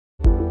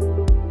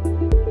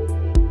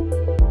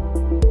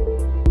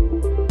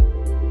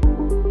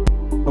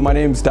My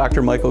name is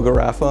Dr. Michael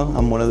Garaffa.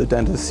 I'm one of the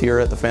dentists here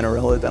at the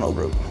Fantarella Dental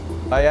Group.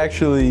 I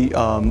actually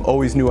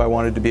always knew I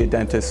wanted to be a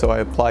dentist, so I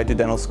applied to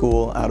dental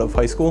school out of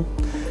high school.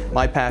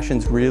 My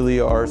passions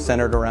really are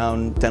centered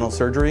around dental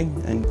surgery,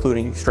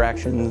 including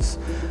extractions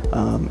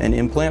and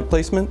implant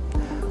placement.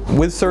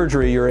 With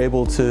surgery, you're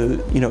able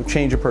to,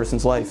 change a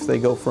person's life. They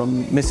go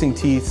from missing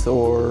teeth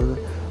or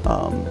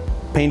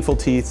painful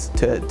teeth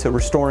to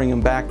restoring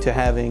them back to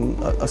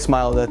having a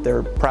smile that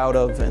they're proud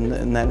of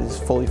and that is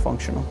fully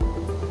functional.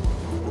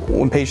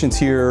 When patients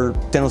hear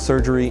dental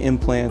surgery,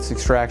 implants,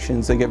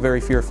 extractions, they get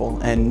very fearful,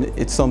 and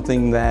it's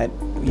something that,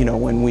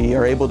 when we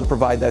are able to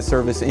provide that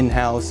service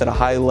in-house at a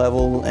high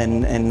level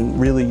and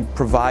really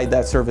provide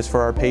that service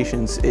for our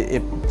patients,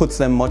 it puts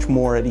them much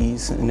more at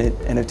ease, and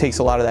it takes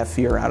a lot of that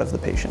fear out of the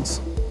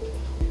patients.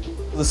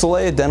 The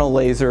Solea dental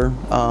laser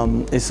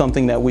is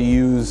something that we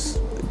use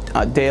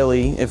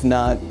daily, if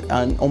not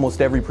on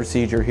almost every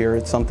procedure here.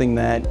 It's something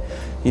that,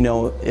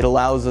 it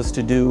allows us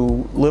to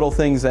do little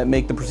things that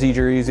make the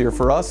procedure easier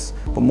for us,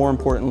 but more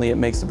importantly, it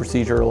makes the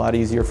procedure a lot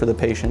easier for the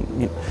patient.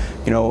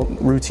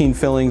 Routine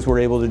fillings we're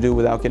able to do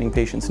without getting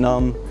patients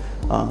numb.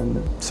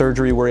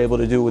 Surgery we're able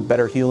to do with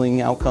better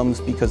healing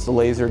outcomes because the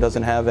laser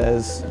doesn't have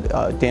as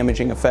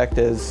damaging effect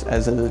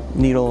as a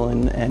needle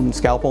and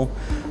scalpel.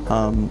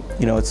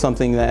 It's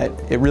something that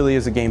it really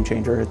is a game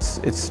changer.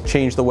 It's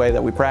changed the way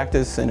that we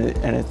practice, and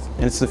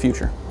it's the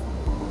future.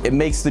 It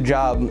makes the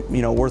job,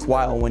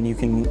 worthwhile when you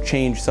can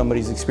change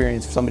somebody's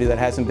experience, somebody that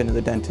hasn't been to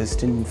the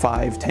dentist in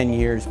 5, 10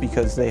 years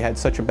because they had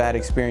such a bad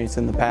experience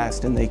in the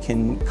past, and they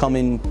can come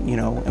in,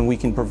 and we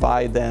can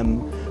provide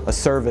them a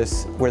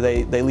service where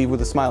they leave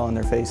with a smile on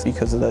their face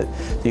because of the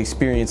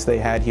experience they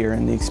had here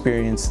and the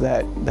experience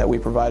that we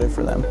provided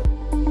for them.